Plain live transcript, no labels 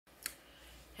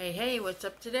Hey, what's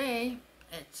up today?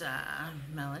 It's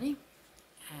Melanie,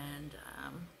 and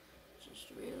just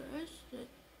realized that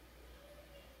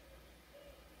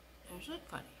there's a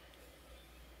funny.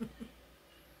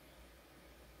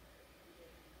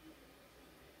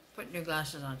 Put new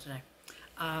glasses on today.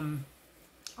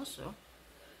 Also,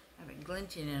 I've been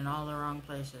glinting in all the wrong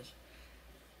places.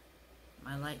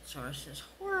 My light source is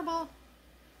horrible,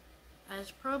 as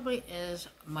probably is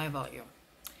my volume.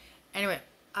 Anyway,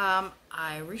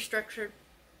 I restructured,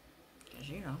 because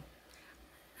you know,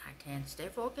 I can't stay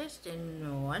focused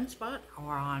in one spot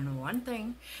or on one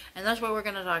thing, and that's what we're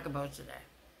going to talk about today.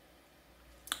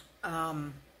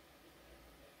 I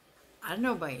don't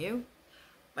know about you,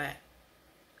 but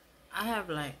I have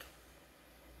like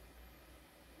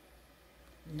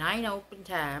 9 open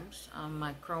tabs on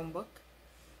my Chromebook,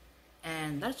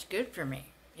 and that's good for me.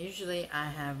 Usually I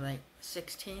have like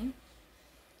 16,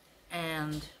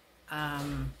 and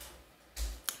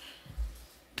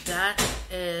that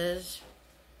is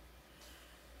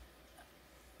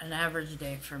an average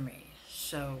day for me.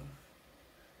 So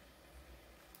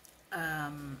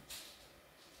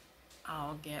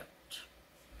I'll get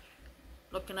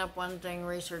looking up one thing,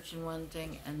 researching one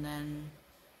thing, and then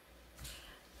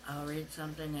I'll read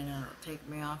something and it'll take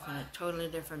me off in a totally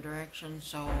different direction,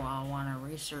 so I'll want to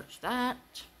research that.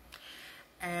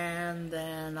 And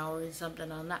then I'll read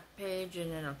something on that page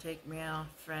and it'll take me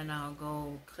off, and I'll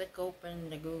go click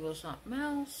open to Google something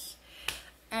else,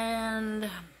 and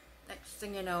next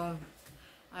thing you know,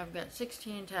 I've got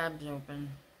 16 tabs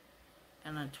open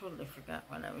and I totally forgot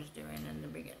what I was doing in the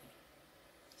beginning.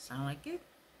 Sound like you?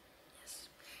 Yes.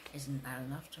 Isn't that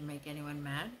enough to make anyone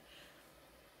mad?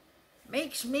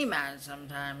 Makes me mad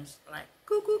sometimes, like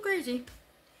cuckoo crazy.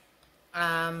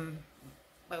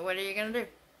 But what are you gonna do?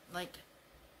 Like,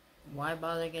 why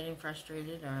bother getting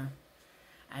frustrated or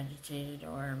agitated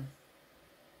or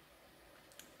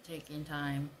taking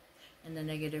time in the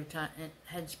negative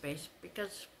headspace?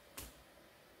 Because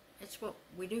it's what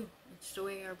we do. It's the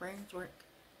way our brains work.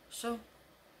 So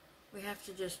we have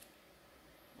to just,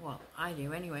 well, I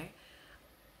do anyway.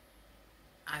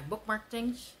 I bookmark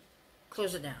things,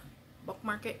 close it down.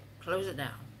 Bookmark it, close it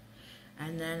down.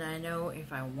 And then I know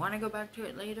if I want to go back to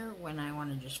it later, when I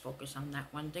want to just focus on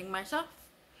that one thing myself,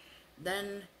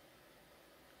 then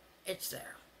it's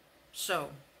there. So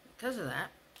because of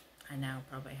that, I now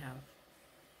probably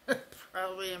have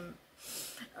probably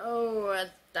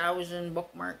 1,000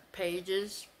 bookmark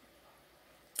pages.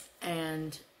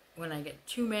 And when I get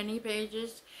too many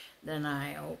pages, then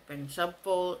I open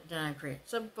then I create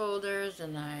subfolders,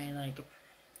 and I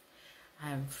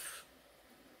have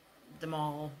them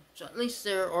all, so at least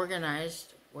they're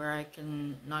organized where I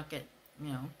can not get,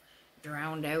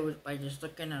 drowned out by just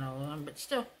looking at all of them. But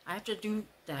still, I have to do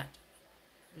that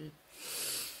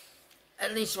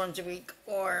at least once a week,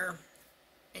 or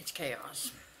it's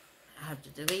chaos. I have to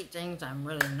delete things I'm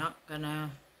really not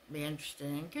gonna be interested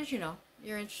in, because you're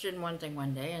interested in one thing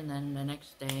one day, and then the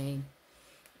next day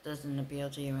it doesn't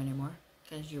appeal to you anymore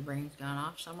because your brain's gone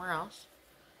off somewhere else.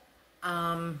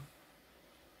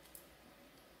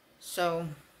 So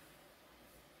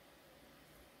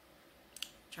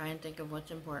try and think of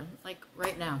what's important. Like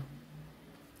right now,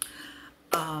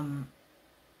 I'm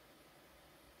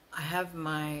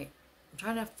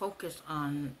trying to focus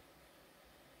on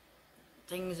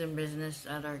things in business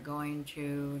that are going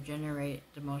to generate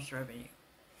the most revenue.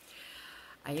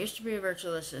 I used to be a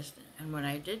virtual assistant, and when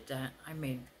I did that, I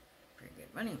made pretty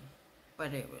good money.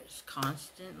 But it was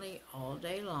constantly, all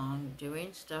day long,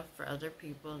 doing stuff for other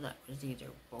people that was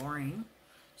either boring,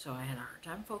 so I had a hard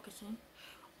time focusing,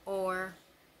 or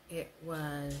it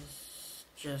was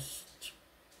just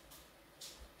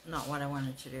not what I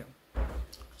wanted to do.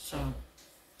 So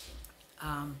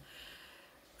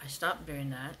I stopped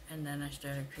doing that, and then I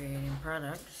started creating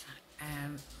products,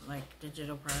 and like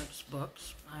digital products,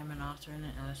 books. I'm an author and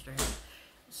an illustrator,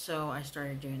 so I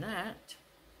started doing that.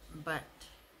 But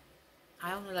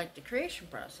I only like the creation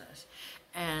process,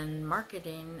 and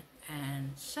marketing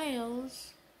and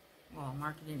sales. Well,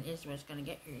 marketing is what's going to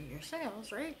get you your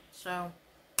sales, right? So,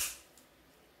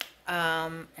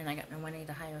 and I got no money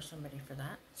to hire somebody for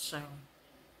that, so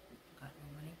got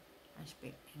no money. I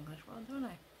speak English well, don't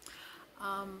I?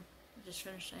 I just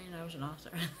finished saying I was an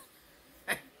author.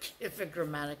 I give a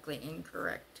grammatically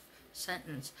incorrect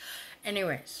sentence.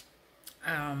 Anyways,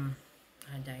 I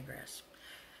digress.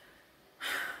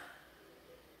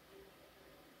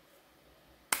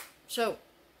 So,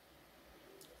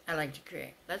 I like to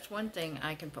create. That's one thing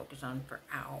I can focus on for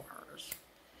hours,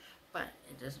 but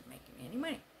it doesn't make me any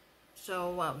money.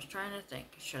 So I was trying to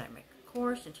think, should I make a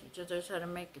course and teach others how to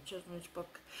make a children's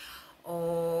book?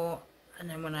 And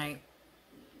then when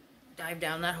dive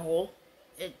down that hole,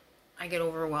 I get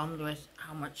overwhelmed with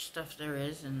how much stuff there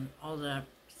is and all the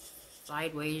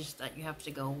sideways that you have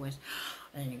to go with.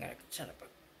 And then you gotta set up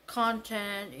a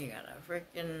content, you gotta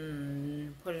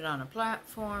freaking put it on a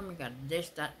platform, you gotta this,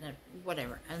 that, and that,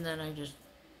 whatever. And then I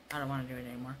don't want to do it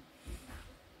anymore.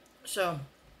 So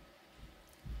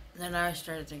then I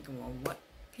started thinking, well, what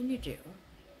can you do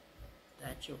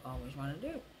that you always want to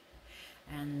do?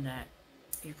 And that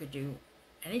you could do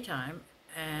anytime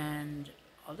and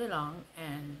all day long,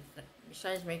 and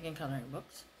besides making coloring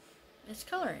books, it's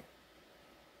coloring.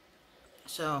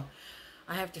 So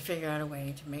I have to figure out a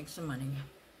way to make some money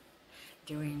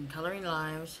doing coloring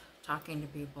lives, talking to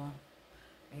people,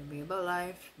 maybe about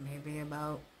life, maybe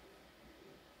about,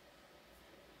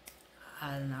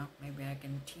 I don't know, maybe I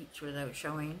can teach without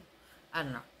showing. I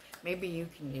don't know. Maybe you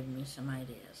can give me some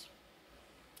ideas.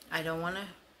 I don't want to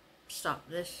stop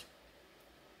this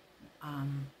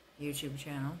YouTube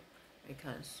channel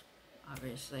because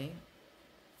obviously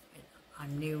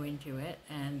I'm new into it,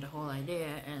 and the whole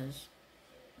idea is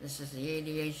this is the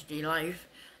ADHD life,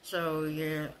 so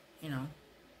you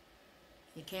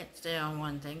can't stay on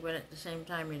one thing, but at the same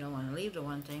time you don't want to leave the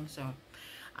one thing. So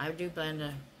I do plan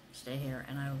to stay here,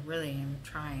 and I really am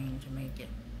trying to make it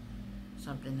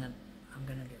something that I'm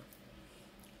gonna do.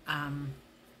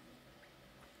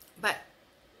 But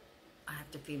I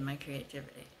have to feed my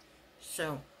creativity.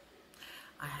 So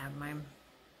I have my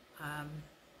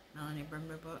Melanie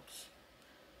Brumner Books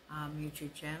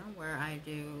YouTube channel where I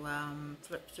do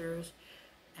flip-throughs,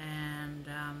 and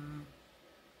I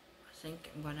think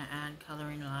I'm going to add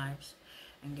coloring lives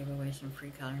and give away some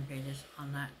free coloring pages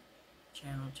on that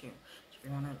channel too. So if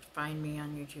you want to find me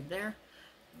on YouTube there,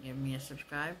 give me a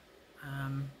subscribe. I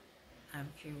have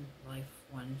a few life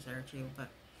ones there too, but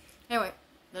anyway,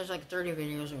 there's like 30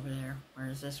 videos over there,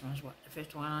 whereas this one's what, the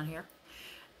 5th one on here?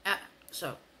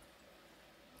 So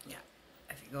yeah,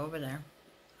 if you go over there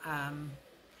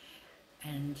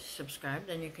and subscribe,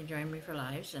 then you can join me for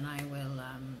lives, and I will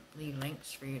leave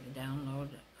links for you to download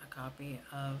a copy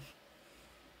of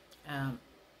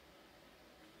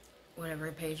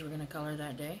whatever page we're going to color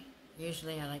that day.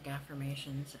 Usually I like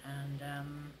affirmations and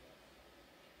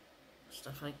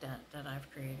stuff like that I've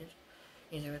created,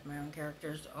 either with my own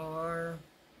characters or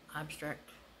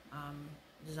abstract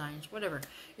designs, whatever.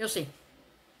 You'll see.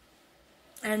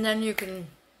 And then you can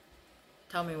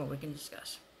tell me what we can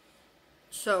discuss.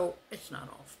 So it's not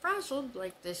all frazzled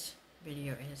like this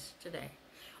video is today.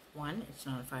 1, it's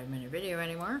not a 5-minute video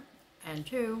anymore. And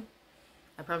 2,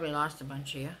 I probably lost a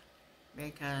bunch of you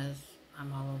because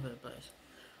I'm all over the place.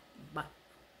 But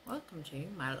welcome to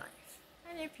my life.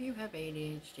 And if you have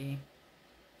ADHD,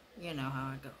 you know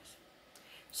how it goes.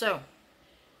 So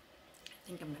I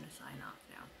think I'm going to sign off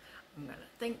now. I'm going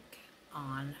to think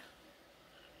on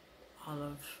all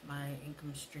of my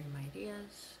income stream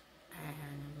ideas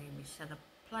and maybe set up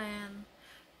a plan,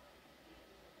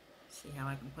 see how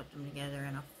I can put them together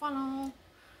in a funnel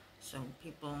so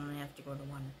people only have to go to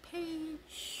one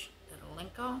page that'll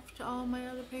link off to all my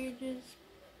other pages.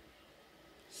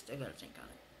 Still gotta think on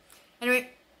it. Anyway,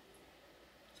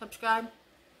 subscribe,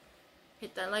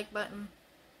 hit that like button,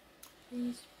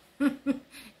 please.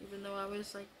 Even though I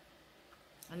was like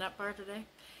on that part today.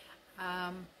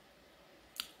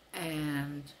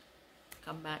 And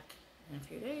come back in a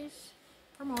few days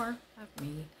for more of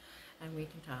me, and we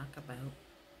can talk about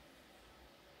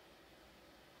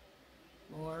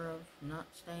more of not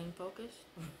staying focused.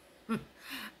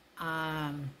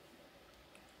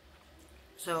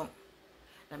 So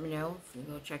let me know if you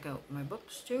go check out my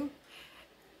books too.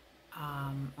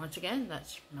 Once again,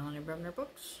 that's Melanie Brumner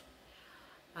Books.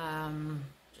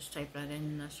 Just type that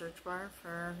in the search bar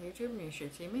for YouTube and you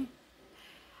should see me.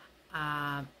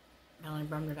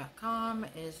 MelanieBrumner.com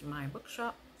is my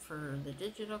bookshop for the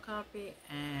digital copy,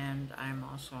 and I'm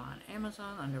also on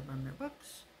Amazon under Brumner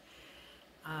Books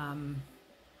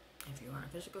if you want a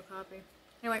physical copy.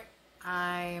 Anyway,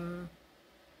 I'm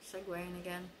segueing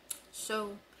again,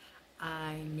 so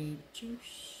I need to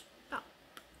stop.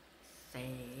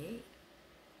 Say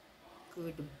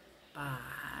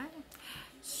goodbye.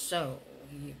 So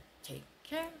you take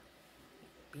care,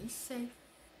 be safe,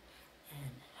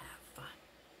 and have